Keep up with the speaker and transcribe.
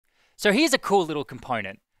So here's a cool little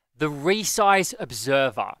component, the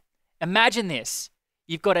QResizeObserver. Imagine this.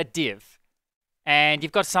 You've got a div, and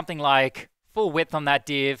you've got something like full width on that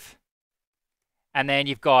div, and then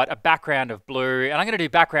you've got a background of blue, and I'm going to do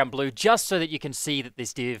background blue just so that you can see that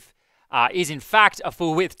this div is in fact a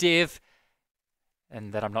full width div,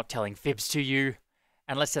 and that I'm not telling fibs to you.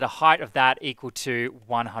 And let's set a height of that equal to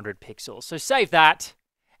 100 pixels. So save that,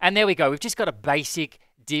 and there we go. We've just got a basic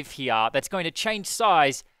div here that's going to change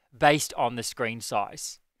size based on the screen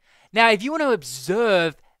size. Now, if you want to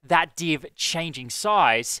observe that div changing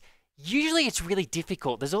size, usually it's really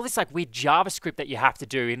difficult. There's all this like weird JavaScript that you have to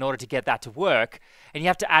do in order to get that to work, and you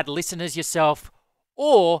have to add listeners yourself,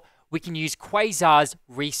 or we can use Quasar's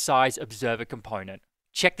QResizeObserver component.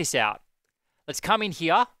 Check this out. Let's come in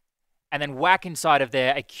here and then whack inside of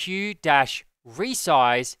there a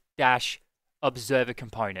Q-resize-observer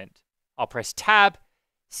component. I'll press tab,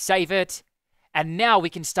 save it, and now we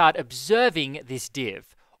can start observing this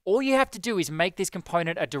div. All you have to do is make this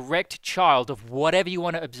component a direct child of whatever you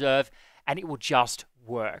want to observe, and it will just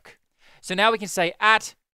work. So now we can say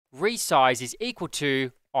at resize is equal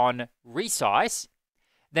to on resize.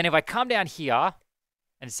 Then if I come down here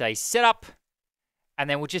and say setup, and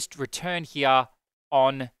then we'll just return here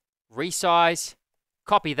on resize,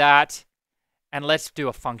 copy that, and let's do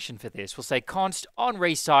a function for this. We'll say const on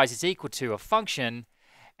resize is equal to a function,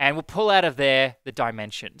 and we'll pull out of there the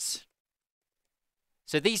dimensions.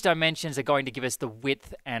 So these dimensions are going to give us the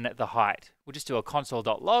width and the height. We'll just do a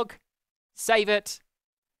console.log, save it,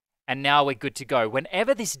 and now we're good to go.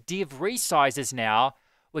 Whenever this div resizes now,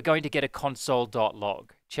 we're going to get a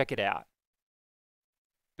console.log. Check it out.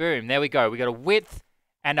 Boom, there we go. We got a width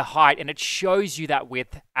and a height, and it shows you that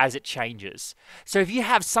width as it changes. So if you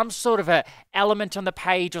have some sort of a element on the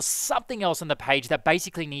page or something else on the page that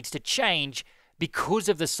basically needs to change because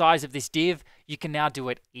of the size of this div, you can now do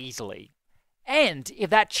it easily. And if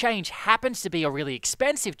that change happens to be a really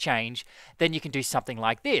expensive change, then you can do something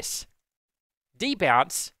like this.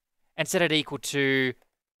 Debounce and set it equal to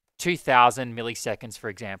 2000 milliseconds, for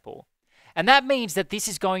example. And that means that this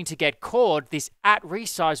is going to get called, this at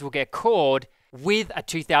resize will get called with a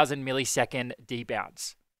 2000 millisecond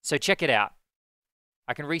debounce. So check it out.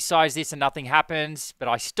 I can resize this and nothing happens, but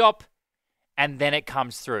I stop and then it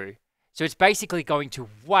comes through. So it's basically going to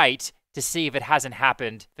wait to see if it hasn't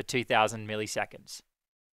happened for 2000 milliseconds.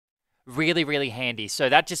 Really, really handy. So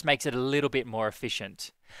that just makes it a little bit more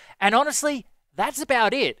efficient. And honestly, that's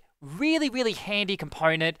about it. Really, really handy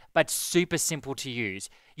component, but super simple to use.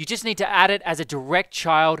 You just need to add it as a direct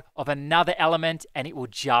child of another element and it will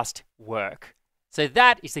just work. So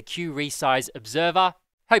that is the QResizeObserver.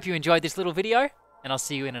 Hope you enjoyed this little video, and I'll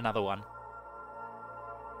see you in another one.